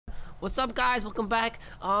What's up, guys? Welcome back.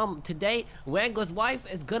 Today Wrangler's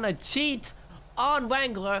wife is gonna cheat on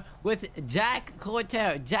Wrangler with Jack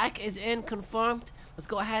Cortez. Jack is in, confirmed. Let's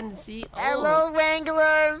go ahead and see. Hello,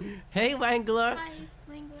 Wrangler. Hey, Wrangler. Hi,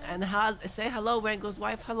 Wrangler. And say hello, Wrangler's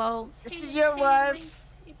wife. Hello. This is your wife.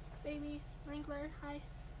 Hey, baby, Wrangler. Hi.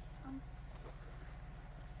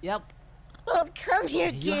 Yep. Oh, come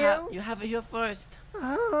here, Gil. You have it here first.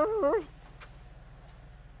 Oh.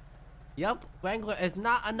 Yep. Wrangler is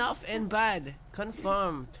not enough in bed.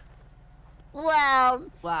 Confirmed. Wow.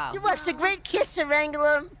 Wow. You watched a great kisser,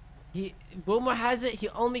 Wrangler. Rumor has it he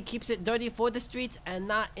only keeps it dirty for the streets and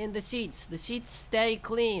not in the sheets. The sheets stay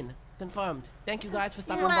clean. Confirmed. Thank you guys for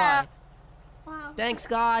stopping by. Wow. Thanks,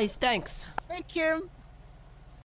 guys. Thanks. Thank you.